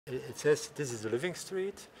It says this is a living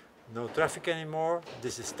street, no traffic anymore,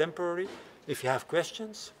 this is temporary. If you have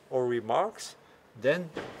questions or remarks, then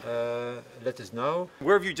let us know.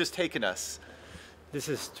 Where have you just taken us? This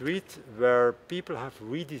is a street where people have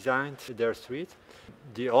redesigned their street.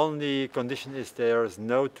 The only condition is there is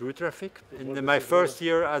no through traffic. In my first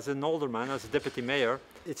year as an alderman, as a deputy mayor,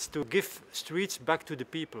 it's to give streets back to the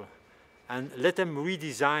people and let them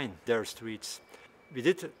redesign their streets. We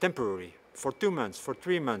did temporary for 2 months, for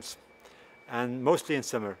 3 months, and mostly in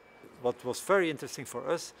summer. What was very interesting for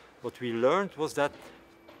us, what we learned was that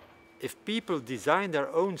if people design their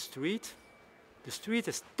own street, the street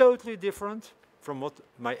is totally different from what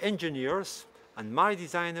my engineers and my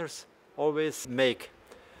designers always make.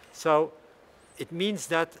 So it means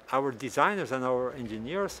that our designers and our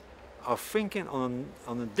engineers are thinking on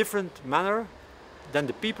a different manner than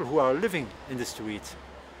the people who are living in the street.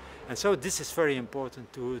 And so this is very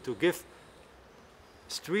important to give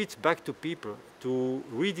streets back to people, to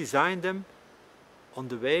redesign them on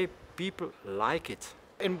the way people like it.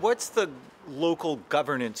 And what's the local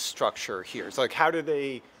governance structure here? It's like, how do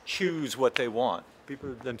they choose what they want?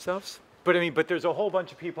 People themselves. But I mean, but there's a whole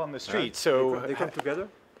bunch of people on the street, so... They come together.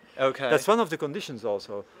 Okay. That's one of the conditions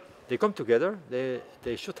also. They come together,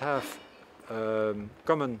 they should have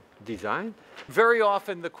common design. Very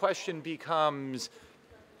often the question becomes,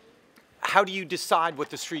 how do you decide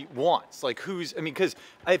what the street wants? Like who's, I mean, because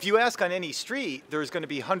if you ask on any street, there's going to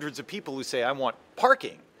be hundreds of people who say, I want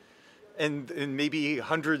parking. And maybe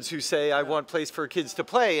hundreds who say, I want a place for kids to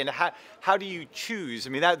play. And how do you choose?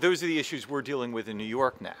 I mean, those are the issues we're dealing with in New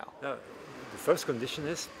York now. The first condition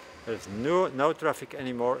is there's no traffic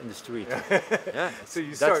anymore in the street. Yeah, so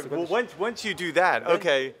you start, well, once you do that,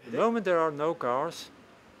 okay. The moment there are no cars,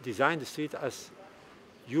 design the street as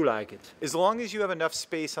you like it. As long as you have enough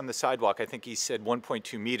space on the sidewalk, I think he said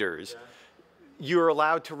 1.2 meters, you're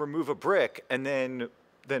allowed to remove a brick and then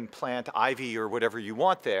plant ivy or whatever you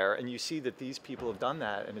want there. And you see that these people have done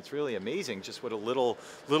that, and it's really amazing just what a little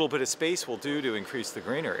bit of space will do to increase the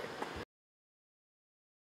greenery.